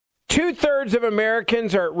2/3 of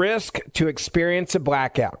Americans are at risk to experience a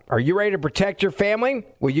blackout. Are you ready to protect your family?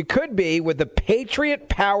 Well, you could be with the Patriot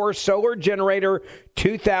Power Solar Generator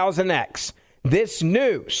 2000X. This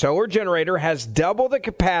new solar generator has double the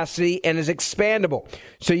capacity and is expandable,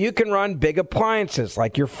 so you can run big appliances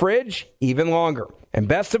like your fridge even longer. And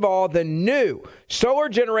best of all, the new solar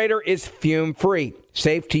generator is fume-free,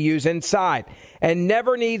 safe to use inside, and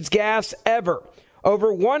never needs gas ever.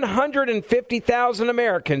 Over 150,000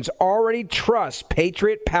 Americans already trust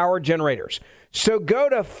Patriot Power Generators. So go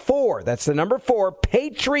to that's the number 4,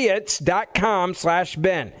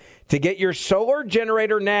 patriots.com/Ben to get your solar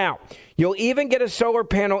generator now. You'll even get a solar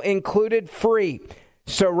panel included free.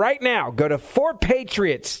 So right now, go to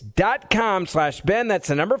 4patriots.com/Ben. That's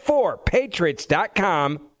the number 4,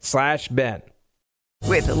 patriots.com/Ben.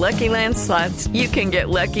 With the Lucky Land Slots, you can get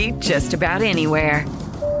lucky just about anywhere.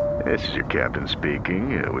 This is your captain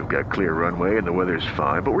speaking. We've got clear runway and the weather's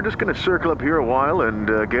fine, but we're just going to circle up here a while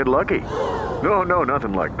and get lucky. No,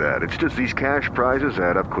 nothing like that. It's just these cash prizes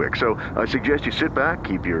add up quick. So I suggest you sit back,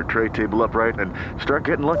 keep your tray table upright, and start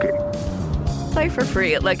getting lucky. Play for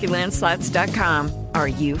free at LuckyLandSlots.com. Are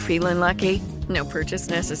you feeling lucky? No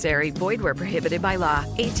purchase necessary. Void where prohibited by law.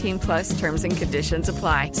 18+ terms and conditions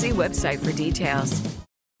apply. See website for details.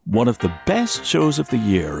 One of the best shows of the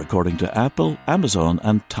year, according to Apple, Amazon,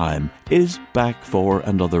 and Time, is back for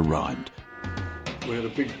another round. We had a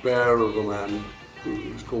big bear of a man who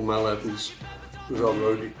was called Mal Evans, who was our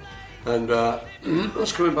roadie. And I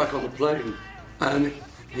was coming back on the plane, and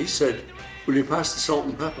he said, "Will you pass the salt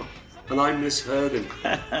and pepper?" And I misheard him.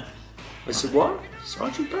 I said, "What?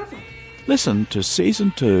 Sergeant Pepper?" Listen to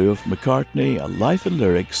Season 2 of McCartney, A Life in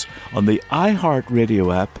Lyrics on the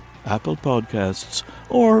iHeartRadio app, Apple Podcasts,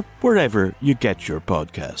 or wherever you get your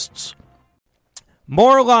podcasts.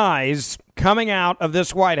 More lies coming out of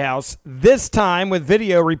this White House, this time with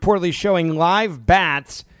video reportedly showing live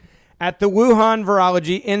bats at the Wuhan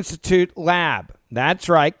Virology Institute lab. That's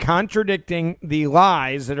right, contradicting the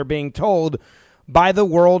lies that are being told by the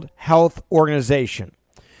World Health Organization.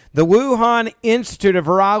 The Wuhan Institute of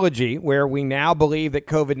Virology, where we now believe that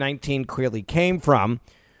COVID-19 clearly came from,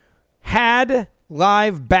 had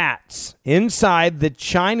live bats inside the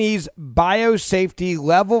Chinese biosafety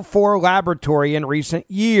level 4 laboratory in recent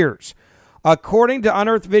years, according to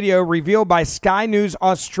unearthed video revealed by Sky News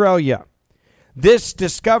Australia. This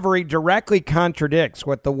discovery directly contradicts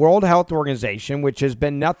what the World Health Organization, which has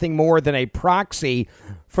been nothing more than a proxy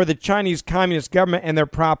for the Chinese Communist government and their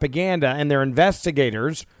propaganda and their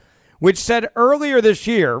investigators, which said earlier this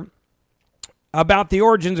year about the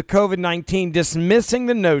origins of COVID-19, dismissing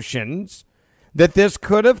the notions that this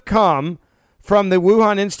could have come from the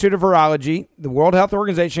Wuhan Institute of Virology. The World Health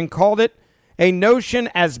Organization called it a notion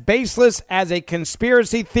as baseless as a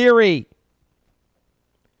conspiracy theory.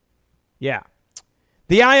 Yeah.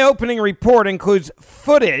 The eye-opening report includes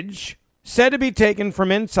footage said to be taken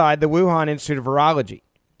from inside the Wuhan Institute of Virology.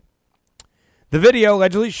 The video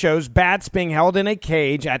allegedly shows bats being held in a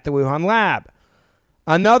cage at the Wuhan lab.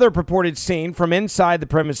 Another purported scene from inside the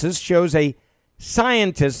premises shows a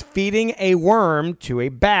scientist feeding a worm to a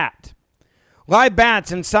bat. Live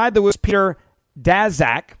bats inside the Peter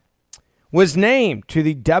Daszak was named to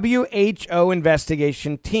the WHO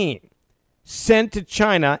investigation team sent to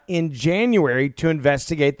China in January to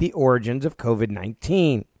investigate the origins of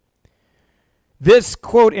COVID-19. This,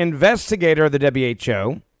 quote, investigator of the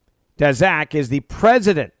WHO, Daszak, is the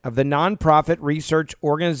president of the nonprofit research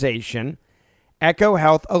organization Eco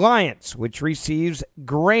Health Alliance, which receives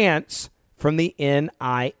grants from the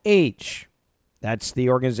NIH. That's the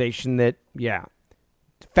organization that,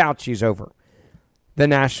 Fauci's over. The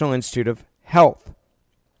National Institute of Health.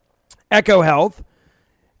 Eco Health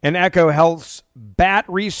and Eco Health's bat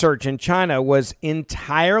research in China was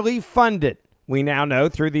entirely funded, we now know,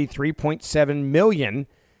 through the $3.7 million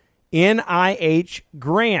NIH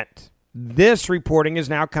grant. This reporting is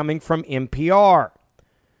now coming from NPR.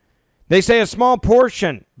 They say a small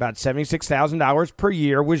portion, about $76,000 per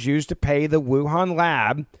year, was used to pay the Wuhan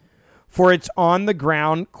lab for its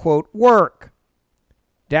on-the-ground, quote, work.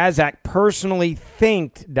 Daszak personally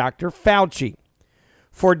thanked Dr. Fauci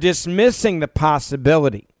for dismissing the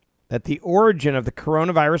possibility that the origin of the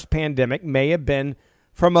coronavirus pandemic may have been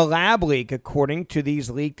from a lab leak, according to these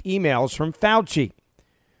leaked emails from Fauci.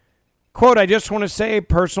 Quote, "I just want to say a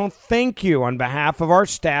personal thank you on behalf of our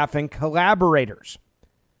staff and collaborators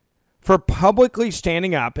for publicly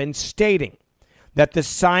standing up and stating that the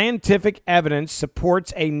scientific evidence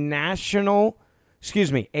supports a natural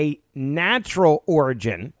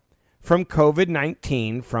origin from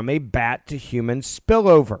COVID-19 from a bat to human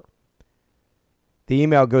spillover." The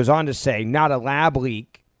email goes on to say, not a lab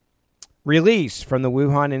leak release from the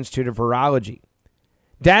Wuhan Institute of Virology.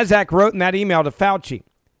 Daszak wrote in that email to Fauci,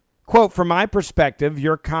 quote, "From my perspective,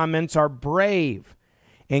 your comments are brave,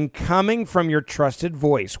 and coming from your trusted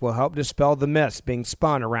voice will help dispel the myths being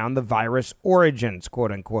spun around the virus origins,"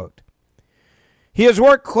 quote unquote. He has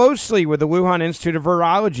worked closely with the Wuhan Institute of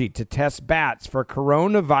Virology to test bats for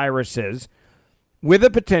coronaviruses with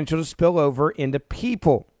the potential to spill over into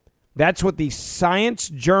people. That's what the science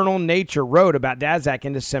journal Nature wrote about Daszak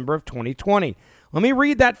in December of 2020. Let me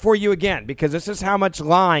read that for you again, because this is how much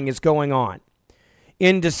lying is going on.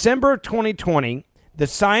 In December of 2020, the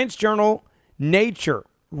science journal Nature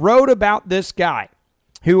wrote about this guy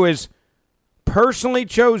who was personally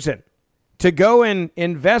chosen to go and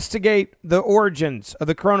investigate the origins of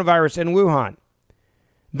the coronavirus in Wuhan.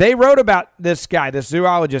 They wrote about this guy, this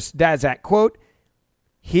zoologist, Daszak, quote,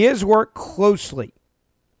 "He has worked closely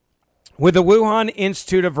with the Wuhan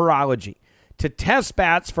Institute of Virology to test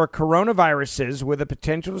bats for coronaviruses with the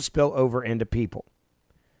potential to spill over into people."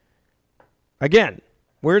 Again,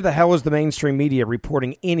 where the hell is the mainstream media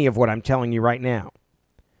reporting any of what I'm telling you right now?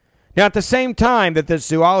 Now, at the same time that this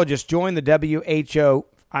zoologist joined the WHO,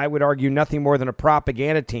 I would argue nothing more than a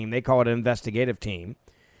propaganda team. They call it an investigative team.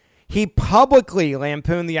 He publicly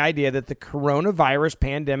lampooned the idea that the coronavirus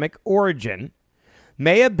pandemic origin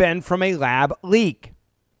may have been from a lab leak.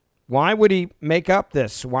 Why would he make up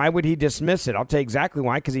this? Why would he dismiss it? I'll tell you exactly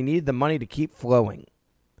why, because he needed the money to keep flowing.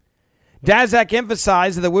 Daszak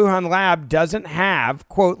emphasized that the Wuhan lab doesn't have,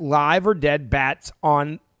 quote, live or dead bats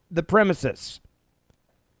on the premises.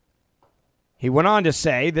 He went on to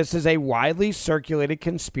say this is a widely circulated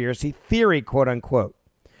conspiracy theory, quote unquote.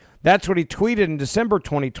 That's what he tweeted in December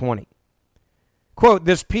 2020. Quote,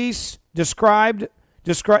 this piece describes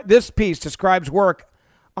work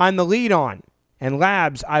I'm the lead on and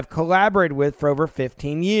labs I've collaborated with for over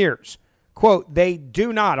 15 years. Quote, they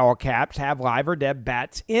do not, all caps, have live or dead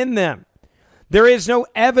bats in them. There is no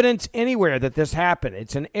evidence anywhere that this happened.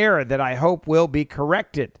 It's an error that I hope will be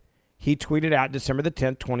corrected. He tweeted out December the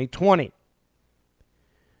 10th, 2020.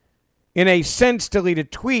 In a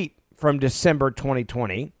since-deleted tweet from December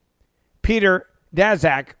 2020, Peter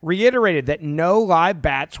Daszak reiterated that no live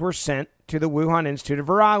bats were sent to the Wuhan Institute of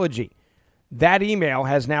Virology. That email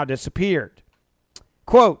has now disappeared.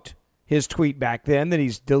 Quote, his tweet back then that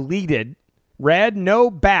he's deleted, read,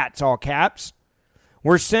 no bats, all caps,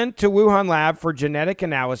 were sent to Wuhan lab for genetic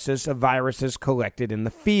analysis of viruses collected in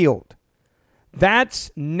the field.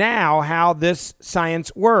 That's now how this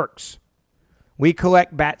science works. We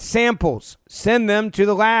collect bat samples, send them to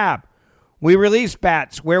the lab. We release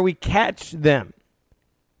bats where we catch them.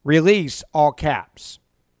 Release, all caps.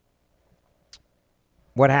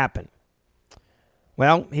 What happened?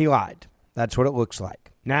 Well, he lied. That's what it looks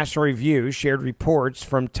like. National Review shared reports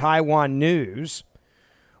from Taiwan News,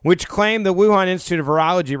 which claimed the Wuhan Institute of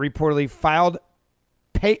Virology reportedly filed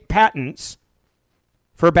patents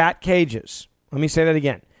for bat cages. Let me say that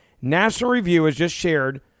again. National Review has just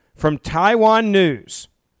shared from Taiwan News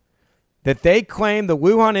that they claim the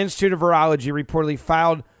Wuhan Institute of Virology reportedly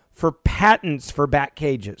filed for patents for bat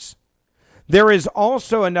cages. There is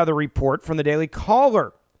also another report from the Daily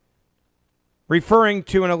Caller referring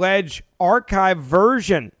to an alleged archived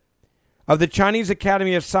version of the Chinese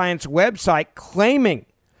Academy of Science website claiming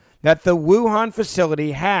that the Wuhan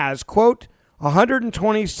facility has, quote,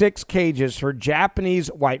 126 cages for Japanese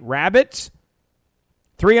white rabbits,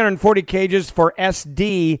 340 cages for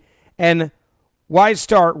SD and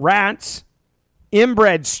Y-star rats,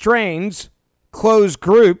 inbred strains, closed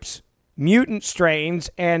groups, mutant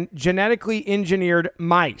strains, and genetically engineered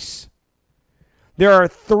mice. There are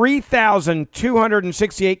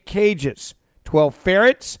 3,268 cages, 12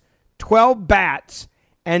 ferrets, 12 bats,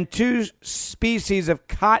 and 2 species of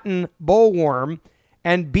cotton bollworm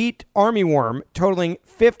and beet armyworm, totaling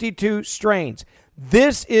 52 strains.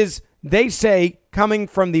 This is, they say, coming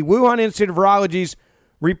from the Wuhan Institute of Virology's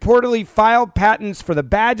reportedly filed patents for the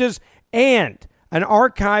badges and an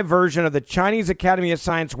archived version of the Chinese Academy of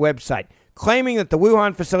Science website, claiming that the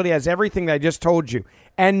Wuhan facility has everything that I just told you.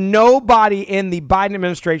 And nobody in the Biden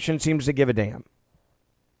administration seems to give a damn.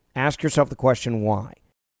 Ask yourself the question, why?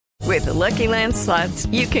 With the Lucky Land Slots,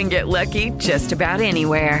 you can get lucky just about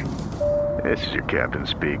anywhere. This is your captain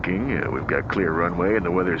speaking. We've got clear runway and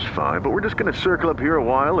the weather's fine, but we're just going to circle up here a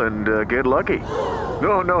while and get lucky.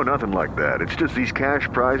 No, nothing like that. It's just these cash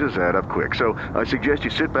prizes add up quick. So I suggest you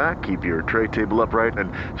sit back, keep your tray table upright,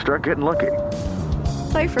 and start getting lucky.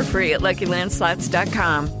 Play for free at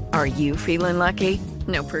LuckyLandSlots.com. Are you feeling lucky?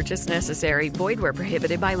 No purchase necessary. Void where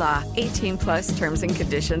prohibited by law. 18+ terms and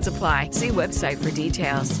conditions apply. See website for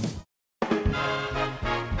details.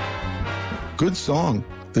 Good song.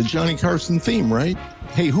 The Johnny Carson theme, right?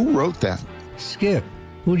 Hey, who wrote that? Skip,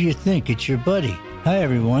 who do you think? It's your buddy. Hi,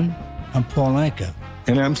 everyone. I'm Paul Anka.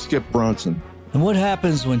 And I'm Skip Bronson. And what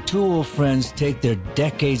happens when two old friends take their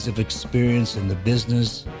decades of experience in the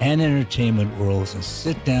business and entertainment worlds and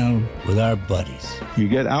sit down with our buddies? You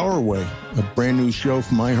get Our Way, a brand new show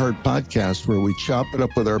from iHeart Podcast where we chop it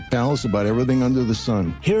up with our pals about everything under the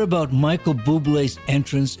sun. Hear about Michael Bublé's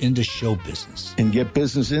entrance into show business. And get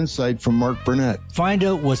business insight from Mark Burnett. Find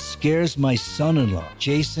out what scares my son-in-law,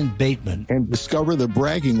 Jason Bateman. And discover the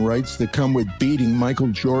bragging rights that come with beating Michael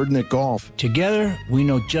Jordan at golf. Together, we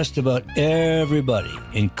know just about everybody,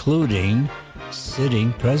 including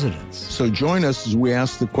sitting presidents. So join us as we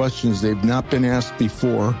ask the questions they've not been asked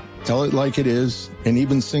before, tell it like it is, and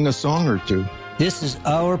even sing a song or two. This is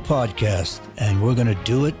our podcast, and we're going to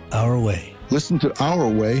do it our way. Listen to Our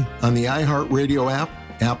Way on the iHeartRadio app,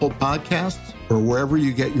 Apple Podcasts, or wherever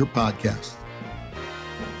you get your podcasts.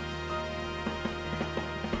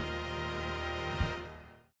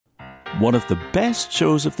 One of the best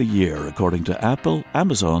shows of the year, according to Apple,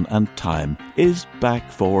 Amazon, and Time, is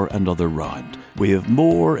back for another round. We have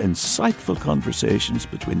more insightful conversations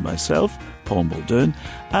between myself, Paul Muldoon,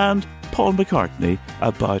 and Paul McCartney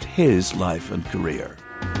about his life and career.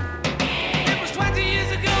 It was 20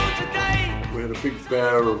 years ago today. We had a big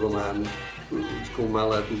bear of a man who was called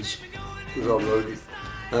Mal Evans, who was our roadie.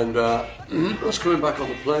 And I was coming back on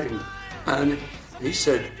the plane, and he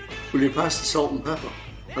said, "Will you pass the salt and pepper?"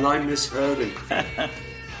 And I misheard him.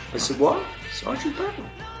 I said, "What? Sergeant Pepper?"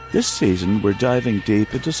 This season, we're diving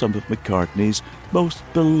deep into some of McCartney's most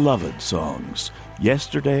beloved songs.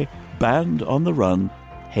 Yesterday, Band on the Run,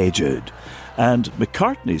 Hey Jude, and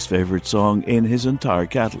McCartney's favourite song in his entire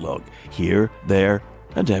catalogue, Here, There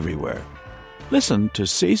and Everywhere. Listen to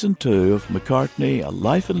Season 2 of McCartney, A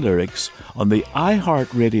Life in Lyrics on the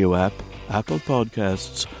iHeartRadio app, Apple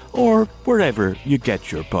Podcasts, or wherever you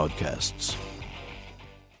get your podcasts.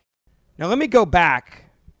 Now, let me go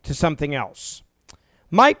back to something else.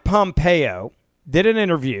 Mike Pompeo did an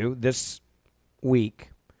interview this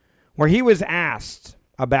week where he was asked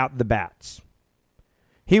about the bats.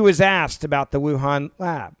 He was asked about the Wuhan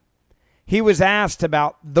lab. He was asked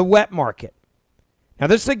about the wet market. Now,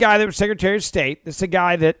 this is a guy that was Secretary of State. This is a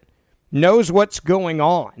guy that knows what's going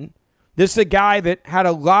on. This is a guy that had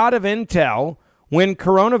a lot of intel when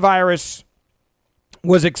coronavirus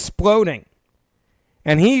was exploding.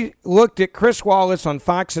 And he looked at Chris Wallace on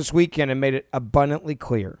Fox this weekend and made it abundantly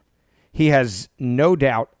clear. He has no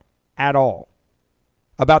doubt at all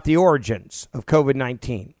about the origins of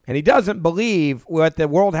COVID-19. And he doesn't believe what the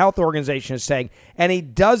World Health Organization is saying. And he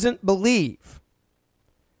doesn't believe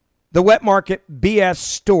the wet market BS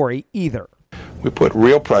story either. We put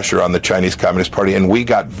real pressure on the Chinese Communist Party, and we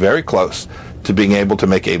got very close to being able to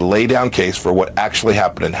make a lay-down case for what actually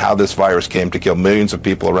happened and how this virus came to kill millions of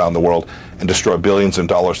people around the world and destroy billions of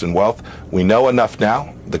dollars in wealth. We know enough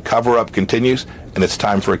now. The cover-up continues, and it's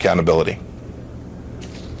time for accountability.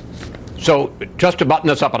 So just to button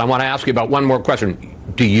this up, and I want to ask you about one more question.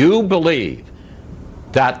 Do you believe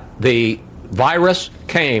that the virus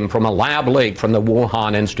came from a lab leak from the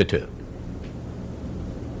Wuhan Institute?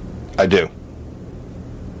 I do.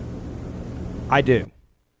 I do.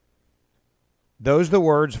 Those are the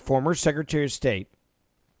words of former Secretary of State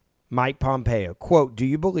Mike Pompeo. Quote, "Do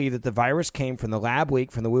you believe that the virus came from the lab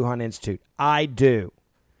leak from the Wuhan Institute?" I do.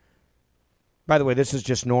 By the way, this is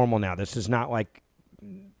just normal now. This is not like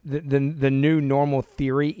the new normal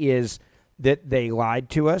theory is that they lied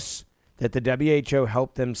to us, that the WHO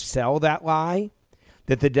helped them sell that lie,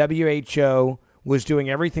 that the WHO was doing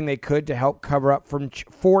everything they could to help cover up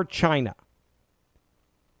for China.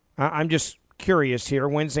 I'm just curious here.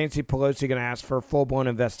 When's Nancy Pelosi going to ask for a full-blown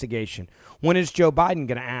investigation? When is Joe Biden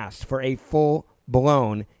going to ask for a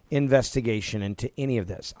full-blown investigation into any of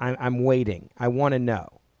this? I'm waiting. I want to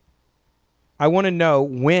know. I want to know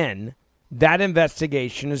when that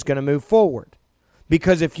investigation is going to move forward.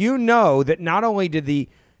 Because if you know that not only did the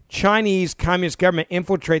Chinese Communist government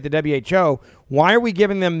infiltrate the WHO, why are we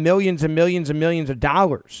giving them millions and millions and millions of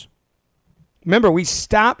dollars? Remember, we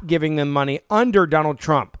stopped giving them money under Donald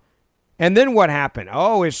Trump. And then what happened?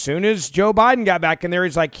 Oh, as soon as Joe Biden got back in there,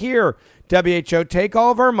 he's like, "Here, WHO, take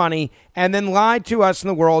all of our money," and then lied to us in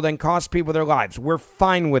the world and cost people their lives. We're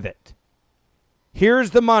fine with it.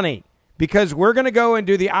 Here's the money, because we're going to go and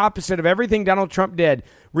do the opposite of everything Donald Trump did,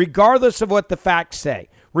 regardless of what the facts say,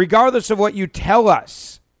 regardless of what you tell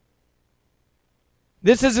us.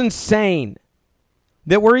 This is insane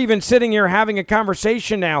that we're even sitting here having a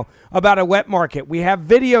conversation now about a wet market. We have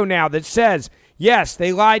video now that says, yes,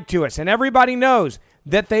 they lied to us, and everybody knows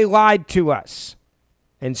that they lied to us.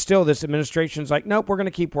 And still this administration's like, nope, we're going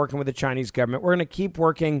to keep working with the Chinese government. We're going to keep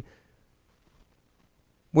working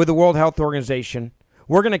with the World Health Organization.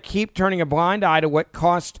 We're going to keep turning a blind eye to what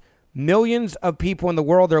cost millions of people in the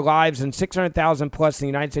world their lives and 600,000 plus in the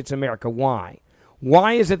United States of America. Why?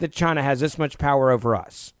 Why is it that China has this much power over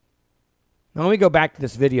us? Now, let me go back to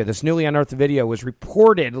this video. This newly unearthed video was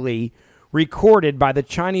reportedly recorded by the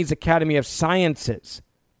Chinese Academy of Sciences.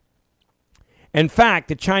 In fact,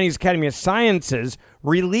 the Chinese Academy of Sciences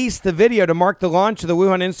released the video to mark the launch of the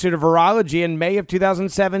Wuhan Institute of Virology in May of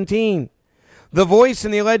 2017. The voice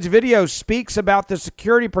in the alleged video speaks about the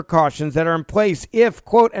security precautions that are in place if,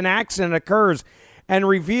 quote, an accident occurs, and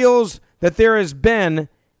reveals that there has been,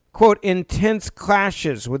 quote, intense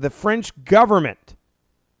clashes with the French government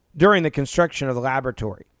during the construction of the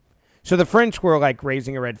laboratory. So the French were like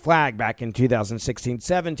raising a red flag back in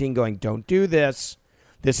 2016-17, going, don't do this.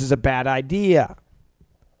 This is a bad idea.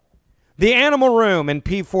 The animal room and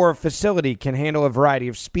P4 facility can handle a variety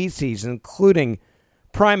of species, including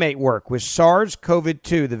primate work with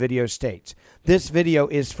SARS-CoV-2, the video states. This video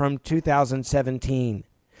is from 2017.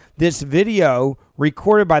 This video,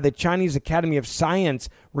 recorded by the Chinese Academy of Science,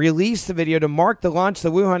 released the video to mark the launch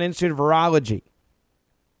of the Wuhan Institute of Virology.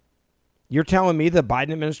 You're telling me the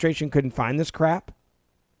Biden administration couldn't find this crap?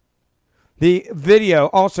 The video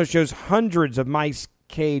also shows hundreds of mice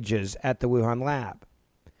cages at the Wuhan lab.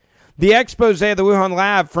 The expose of the Wuhan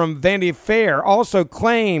lab from Vanity Fair also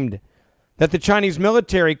claimed that the Chinese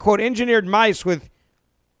military, quote, engineered mice with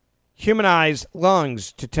humanized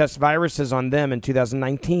lungs to test viruses on them in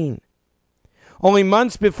 2019. Only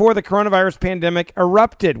months before the coronavirus pandemic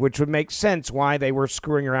erupted, which would make sense why they were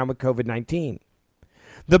screwing around with COVID-19.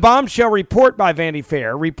 The bombshell report by Vanity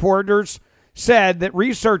Fair reporters said that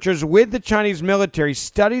researchers with the Chinese military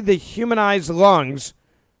studied the humanized lungs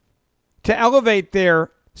to elevate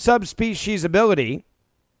their subspecies ability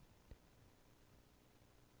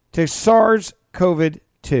to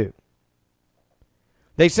SARS-CoV-2.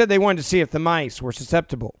 They said they wanted to see if the mice were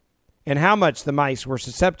susceptible and how much the mice were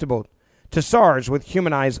susceptible to SARS with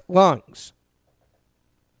humanized lungs.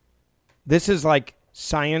 This is like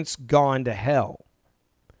science gone to hell.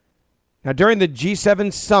 Now, during the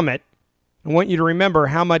G7 summit, I want you to remember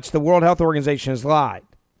how much the World Health Organization has lied.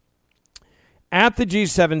 At the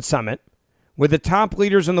G7 summit, with the top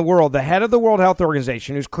leaders in the world, the head of the World Health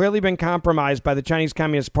Organization, who's clearly been compromised by the Chinese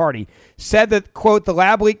Communist Party, said that, quote, the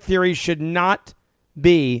lab leak theory should not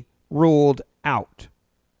be ruled out.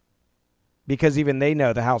 Because even they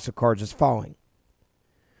know the house of cards is falling.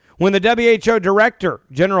 When the WHO Director,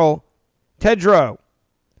 General Tedros,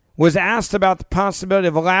 was asked about the possibility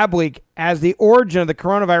of a lab leak as the origin of the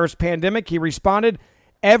coronavirus pandemic, he responded,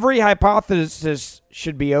 every hypothesis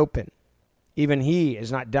should be open. Even he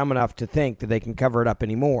is not dumb enough to think that they can cover it up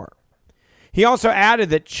anymore. He also added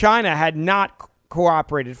that China had not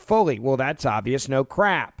cooperated fully. Well, that's obvious, no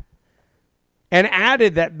crap. And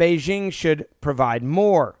added that Beijing should provide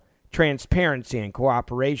more transparency and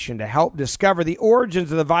cooperation to help discover the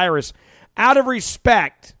origins of the virus out of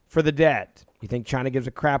respect for the dead. You think China gives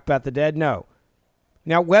a crap about the dead? No.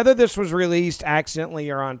 Now, whether this was released accidentally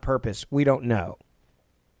or on purpose, we don't know.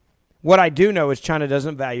 What I do know is China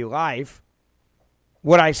doesn't value life.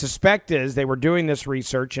 What I suspect is they were doing this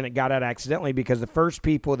research and it got out accidentally because the first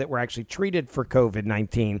people that were actually treated for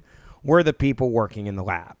COVID-19 were the people working in the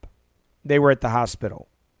lab. They were at the hospital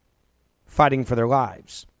fighting for their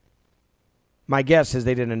lives. My guess is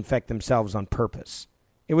they didn't infect themselves on purpose.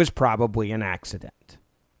 It was probably an accident.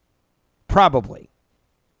 Probably.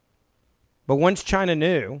 But once China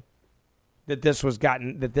knew that this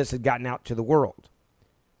had gotten out to the world,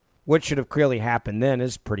 what should have clearly happened then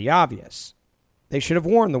is pretty obvious. They should have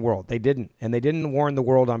warned the world. They didn't, and they didn't warn the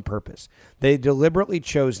world on purpose. They deliberately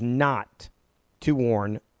chose not to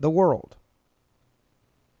warn the world.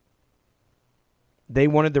 They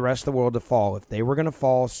wanted the rest of the world to fall. If they were going to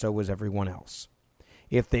fall, so was everyone else.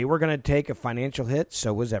 If they were going to take a financial hit,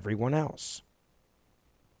 so was everyone else.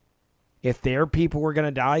 If their people were going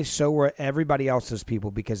to die, so were everybody else's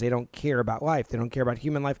people, because they don't care about life. They don't care about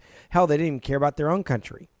human life. Hell, they didn't even care about their own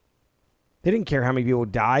country. They didn't care how many people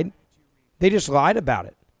died. They just lied about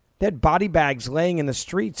it. They had body bags laying in the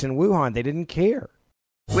streets in Wuhan. They didn't care.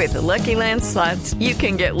 With the Lucky Land Slots, you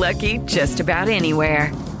can get lucky just about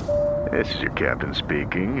anywhere. This is your captain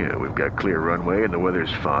speaking. We've got clear runway and the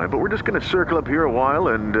weather's fine, but we're just going to circle up here a while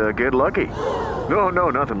and get lucky. No,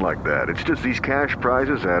 nothing like that. It's just these cash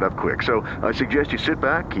prizes add up quick. So I suggest you sit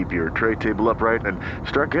back, keep your tray table upright, and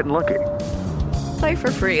start getting lucky. Play for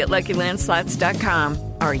free at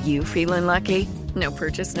LuckyLandSlots.com. Are you feeling lucky? No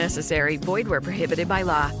purchase necessary. Void where prohibited by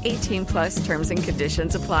law. 18 plus terms and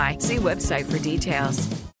conditions apply. See website for details.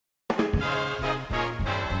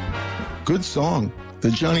 Good song.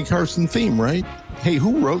 The Johnny Carson theme, right? Hey,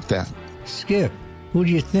 who wrote that? Skip, who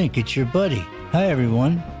do you think? It's your buddy. Hi,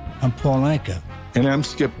 everyone. I'm Paul Anka. And I'm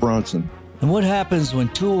Skip Bronson. And what happens when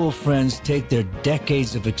two old friends take their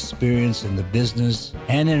decades of experience in the business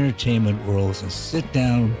and entertainment worlds and sit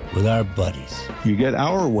down with our buddies? You get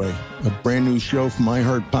Our Way, a brand new show from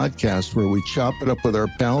iHeart Podcast where we chop it up with our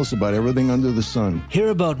pals about everything under the sun. Hear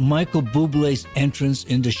about Michael Bublé's entrance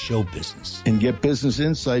into show business. And get business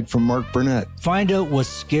insight from Mark Burnett. Find out what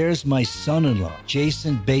scares my son-in-law,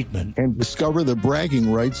 Jason Bateman. And discover the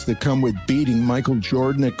bragging rights that come with beating Michael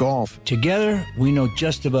Jordan at golf. Together, we know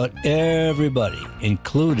just about everybody,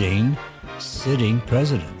 including sitting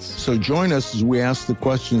presidents. So join us as we ask the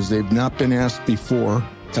questions they've not been asked before,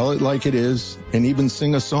 tell it like it is, and even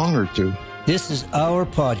sing a song or two. This is our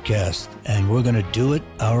podcast, and we're going to do it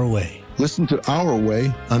our way. Listen to Our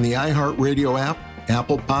Way on the iHeartRadio app,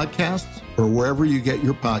 Apple Podcasts, or wherever you get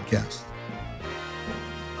your podcasts.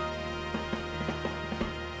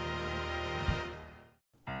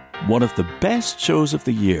 One of the best shows of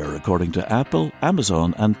the year, according to Apple,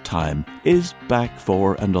 Amazon, and Time, is back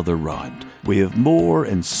for another round. We have more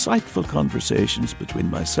insightful conversations between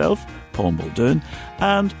myself, Paul Muldoon,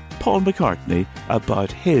 and Paul McCartney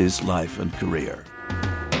about his life and career.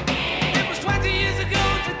 It was 20 years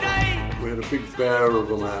ago today. We had a big bear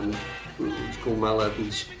of a man who was called Mal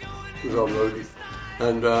Evans, who was our roadie.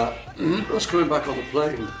 And I was coming back on the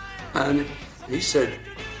plane, and he said,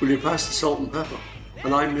 "Will you pass the salt and pepper?"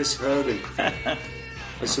 And I misheard him.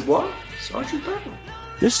 I said, "What? Sergeant Pepper?"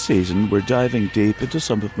 This season, we're diving deep into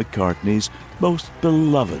some of McCartney's most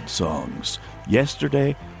beloved songs.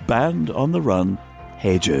 Yesterday, Band on the Run,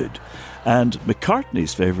 Hey Jude, and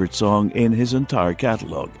McCartney's favourite song in his entire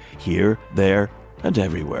catalogue, Here, There and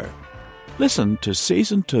Everywhere. Listen to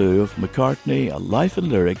Season 2 of McCartney, A Life in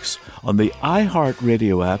Lyrics on the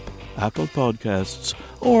iHeartRadio app, Apple Podcasts,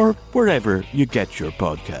 or wherever you get your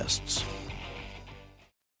podcasts.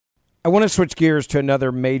 I want to switch gears to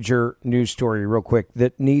another major news story real quick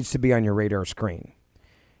that needs to be on your radar screen.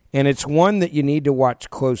 And it's one that you need to watch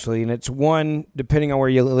closely, and it's one, depending on where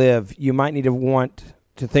you live, you might need to want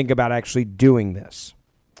to think about actually doing this.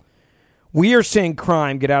 We are seeing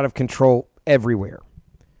crime get out of control everywhere.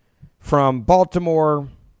 From Baltimore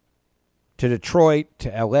to Detroit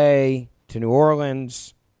to L.A. to New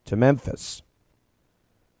Orleans to Memphis,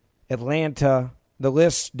 Atlanta, the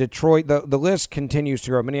list, Detroit, the list continues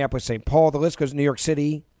to grow. Minneapolis, St. Paul, the list goes to New York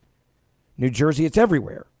City, New Jersey. It's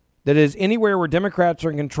everywhere. That is anywhere where Democrats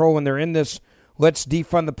are in control and they're in this let's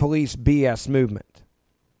defund the police BS movement.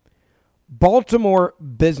 Baltimore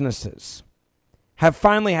businesses have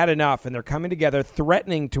finally had enough, and they're coming together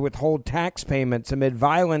threatening to withhold tax payments amid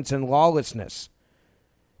violence and lawlessness.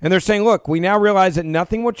 And they're saying, look, we now realize that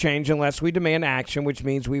nothing will change unless we demand action, which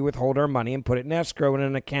means we withhold our money and put it in escrow in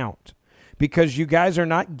an account. Because you guys are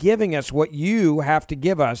not giving us what you have to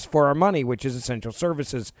give us for our money, which is essential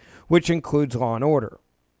services, which includes law and order.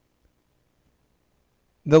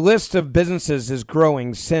 The list of businesses is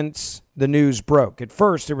growing since the news broke. At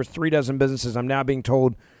first, there was 36 businesses. I'm now being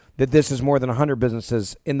told that this is more than 100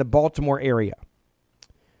 businesses in the Baltimore area.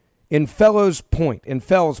 In Fells Point,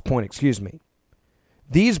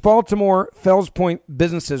 these Baltimore Fells Point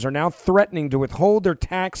businesses are now threatening to withhold their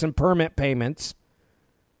tax and permit payments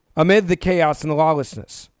amid the chaos and the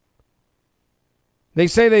lawlessness. They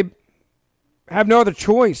say they have no other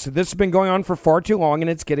choice. This has been going on for far too long, and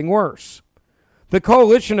it's getting worse. The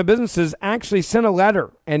coalition of businesses actually sent a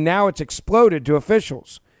letter, and now it's exploded to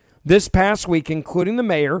officials this past week, including the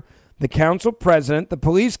mayor, the council president, the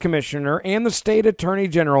police commissioner, and the state attorney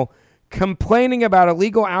general, complaining about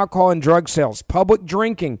illegal alcohol and drug sales, public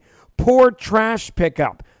drinking, poor trash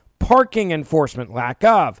pickup, parking enforcement, lack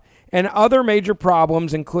of, and other major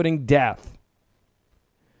problems, including death.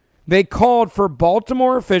 They called for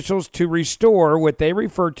Baltimore officials to restore what they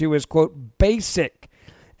refer to as, quote, basic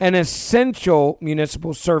and essential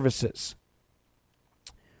municipal services.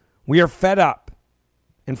 We are fed up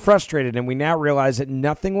and frustrated, and we now realize that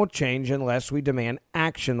nothing will change unless we demand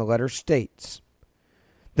action, the letter states.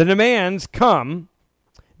 The demands come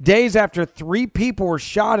days after 3 people were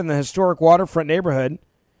shot in the historic waterfront neighborhood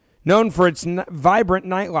known for its vibrant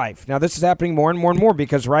nightlife. Now, this is happening more and more and more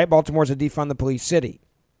because, right, Baltimore is a defund the police city.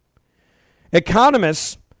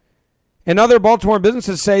 Economists and other Baltimore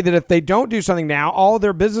businesses say that if they don't do something now, all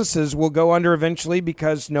their businesses will go under eventually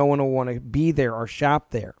because no one will want to be there or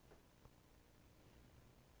shop there.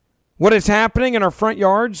 What is happening in our front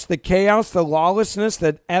yards, the chaos, the lawlessness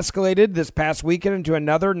that escalated this past weekend into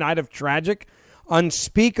another night of tragic,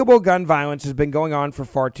 unspeakable gun violence has been going on for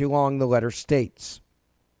far too long, the letter states.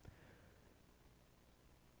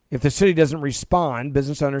 If the city doesn't respond,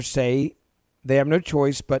 business owners say they have no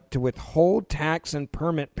choice but to withhold tax and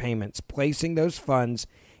permit payments, placing those funds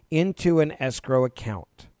into an escrow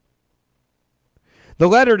account. The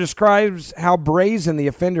letter describes how brazen the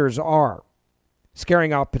offenders are,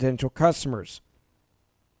 scaring off potential customers.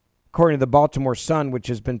 According to the Baltimore Sun, which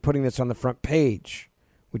has been putting this on the front page,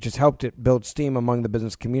 which has helped it build steam among the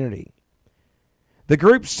business community. The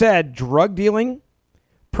group said drug dealing,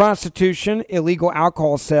 prostitution, illegal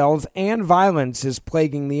alcohol sales, and violence is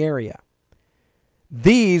plaguing the area.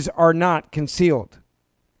 These are not concealed.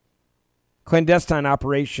 Clandestine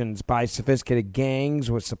operations by sophisticated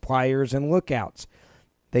gangs with suppliers and lookouts.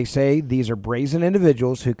 They say these are brazen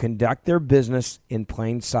individuals who conduct their business in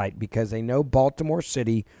plain sight because they know Baltimore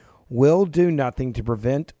City will do nothing to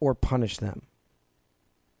prevent or punish them.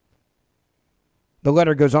 The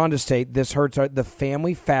letter goes on to state this hurts the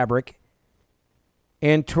family fabric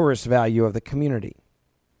and tourist value of the community.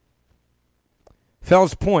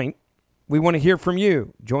 Fells Point, we want to hear from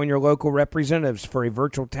you. Join your local representatives for a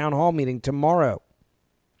virtual town hall meeting tomorrow.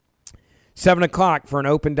 7 o'clock for an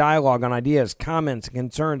open dialogue on ideas, comments, and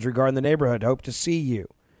concerns regarding the neighborhood. Hope to see you.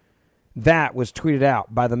 That was tweeted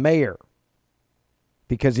out by the mayor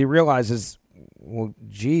because he realizes, well,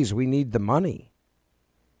 geez, we need the money.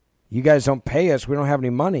 You guys don't pay us. We don't have any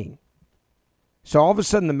money. So all of a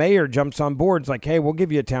sudden the mayor jumps on board. It's like, hey, we'll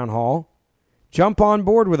give you a town hall. Jump on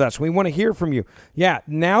board with us. We want to hear from you. Yeah,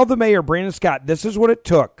 now the mayor, Brandon Scott, this is what it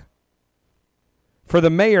took for the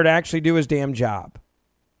mayor to actually do his damn job.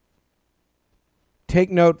 Take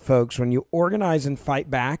note, folks, when you organize and fight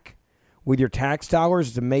back with your tax dollars,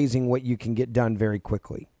 it's amazing what you can get done very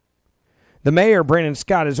quickly. The mayor, Brandon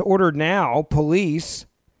Scott, has ordered now police,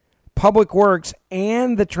 public works,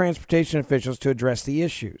 and the transportation officials to address the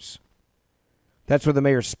issues. That's what the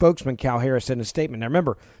mayor's spokesman, Cal Harris, said in a statement. Now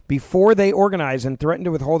remember, before they organize and threaten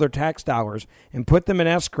to withhold their tax dollars and put them in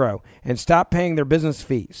escrow and stop paying their business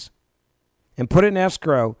fees and put it in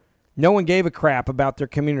escrow, no one gave a crap about their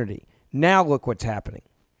community. Now look what's happening.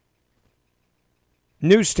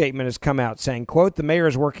 News statement has come out saying, quote, the mayor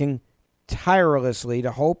is working tirelessly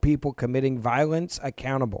to hold people committing violence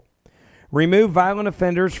accountable, remove violent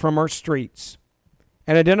offenders from our streets,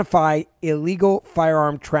 and identify illegal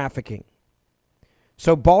firearm trafficking,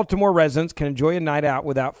 so Baltimore residents can enjoy a night out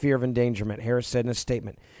without fear of endangerment, Harris said in a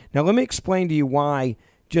statement. Now, let me explain to you why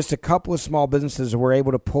just a couple of small businesses were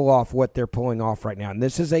able to pull off what they're pulling off right now. And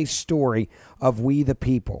this is a story of we the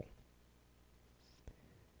people.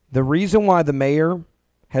 The reason why the mayor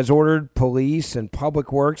has ordered police and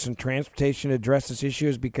public works and transportation to address this issue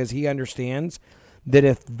is because he understands that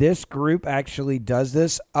if this group actually does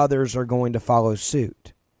this, others are going to follow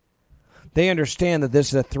suit. They understand that this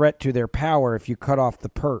is a threat to their power if you cut off the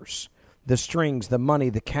purse, the strings, the money,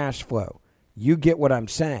 the cash flow. You get what I'm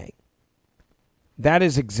saying. That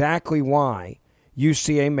is exactly why you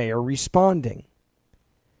see a mayor responding.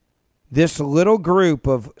 This little group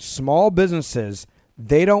of small businesses,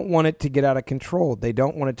 they don't want it to get out of control. They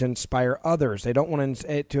don't want it to inspire others. They don't want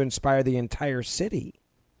it to inspire the entire city.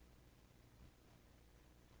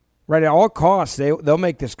 Right, at all costs, they'll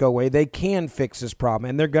make this go away. They can fix this problem,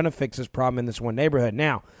 and they're going to fix this problem in this one neighborhood.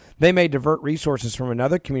 Now, they may divert resources from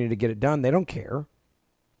another community to get it done. They don't care.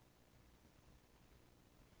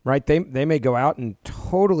 Right, they may go out and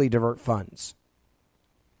totally divert funds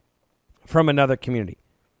from another community.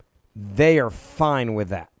 They are fine with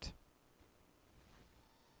that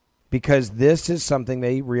because this is something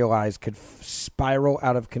they realize could spiral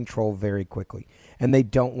out of control very quickly, and they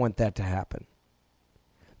don't want that to happen.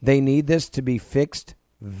 They need this to be fixed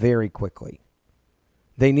very quickly.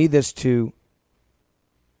 They need this to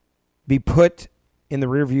be put in the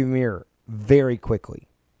rearview mirror very quickly.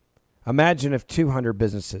 Imagine if 200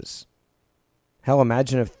 businesses, hell,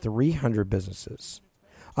 imagine if 300 businesses,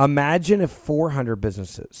 imagine if 400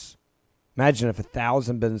 businesses, imagine if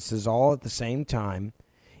 1,000 businesses all at the same time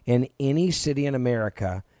in any city in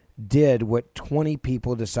America did what 20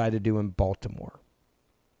 people decided to do in Baltimore.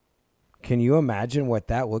 Can you imagine what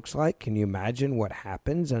that looks like? Can you imagine what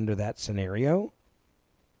happens under that scenario?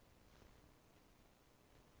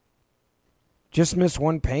 Just miss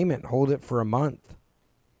one payment, hold it for a month.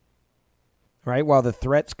 Right? While the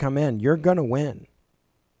threats come in, you're going to win.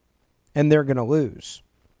 And they're going to lose.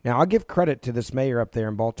 Now, I'll give credit to this mayor up there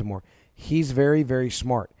in Baltimore. He's very, very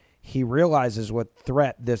smart. He realizes what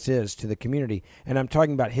threat this is to the community. And I'm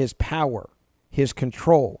talking about his power, his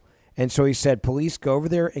control, And so he said, police, go over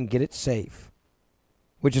there and get it safe,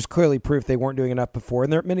 which is clearly proof they weren't doing enough before,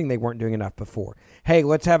 and they're admitting they weren't doing enough before. Hey,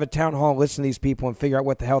 let's have a town hall, listen to these people, and figure out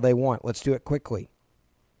what the hell they want. Let's do it quickly.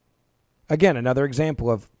 Again, another example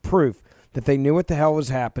of proof that they knew what the hell was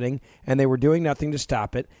happening, and they were doing nothing to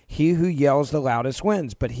stop it. He who yells the loudest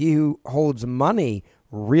wins, but he who holds money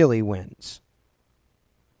really wins.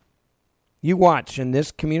 You watch, in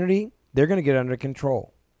this community, they're going to get under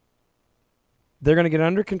control. They're going to get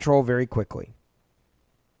under control very quickly.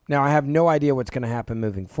 Now, I have no idea what's going to happen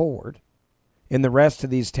moving forward in the rest of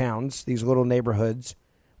these towns, these little neighborhoods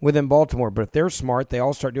within Baltimore. But if they're smart, they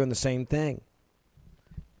all start doing the same thing.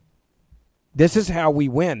 This is how we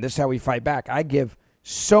win. This is how we fight back. I give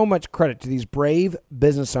so much credit to these brave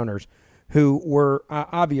business owners who were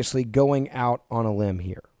obviously going out on a limb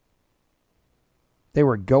here. They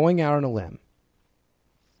were going out on a limb.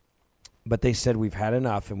 But they said, we've had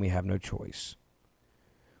enough and we have no choice.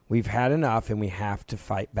 We've had enough and we have to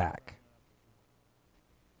fight back.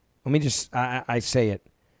 Let me just, I say it.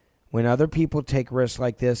 When other people take risks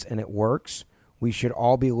like this and it works, we should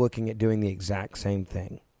all be looking at doing the exact same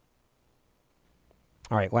thing.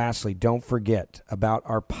 All right, lastly, don't forget about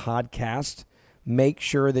our podcast. Make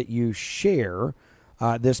sure that you share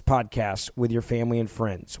this podcast with your family and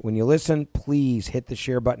friends. When you listen, please hit the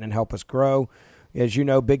share button and help us grow. As you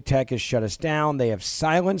know, big tech has shut us down. They have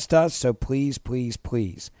silenced us, so please, please,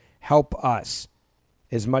 please help us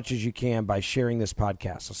as much as you can by sharing this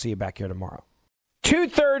podcast. I'll see you back here tomorrow.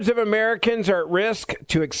 2/3 of Americans are at risk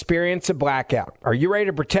to experience a blackout. Are you ready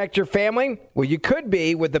to protect your family? Well, you could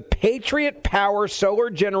be with the Patriot Power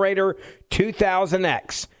Solar Generator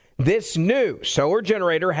 2000X. This new solar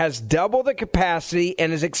generator has double the capacity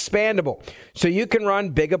and is expandable, so you can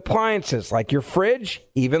run big appliances like your fridge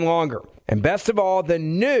even longer. And best of all, the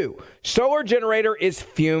new solar generator is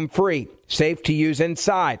fume-free, safe to use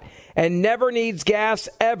inside, and never needs gas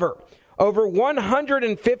ever. Over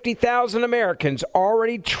 150,000 Americans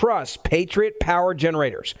already trust Patriot Power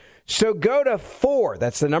Generators. So go to 4,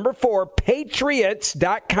 that's the number 4,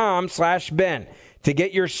 patriots.com/Ben to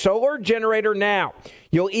get your solar generator now.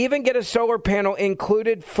 You'll even get a solar panel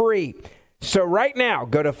included free. So right now,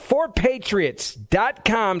 go to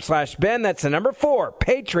 4patriots.com/Ben. That's the number 4,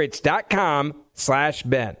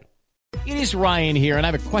 patriots.com/Ben. It is Ryan here, and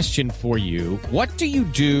I have a question for you. What do you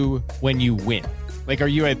do when you win? Like, are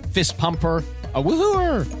you a fist pumper, a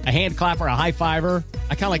woohooer, a hand clapper, a high fiver?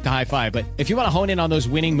 I kind of like the high five, but if you want to hone in on those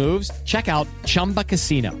winning moves, check out Chumba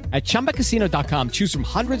Casino. At ChumbaCasino.com, choose from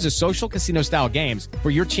hundreds of social casino-style games for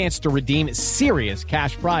your chance to redeem serious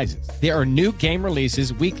cash prizes. There are new game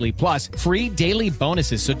releases weekly, plus free daily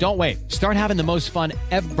bonuses, so don't wait. Start having the most fun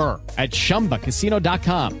ever at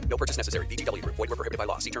ChumbaCasino.com. No purchase necessary. VGW. Void where prohibited by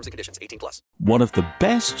law. See terms and conditions. 18+. One of the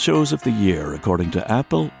best shows of the year, according to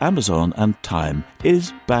Apple, Amazon, and Time,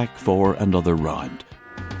 is back for another round.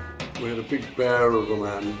 We had a big bear of a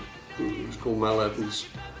man who was called Mal Evans,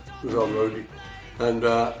 who was our roadie. And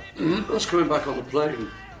I was coming back on the plane,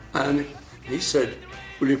 and he said,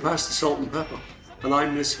 "Will you pass the salt and pepper?" And I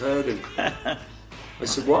misheard him. I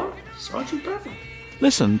said, "What? Sergeant Pepper?"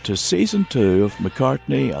 Listen to Season 2 of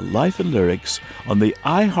McCartney, A Life in Lyrics on the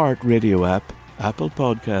iHeartRadio app, Apple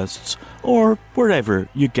Podcasts, or wherever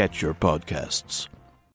you get your podcasts.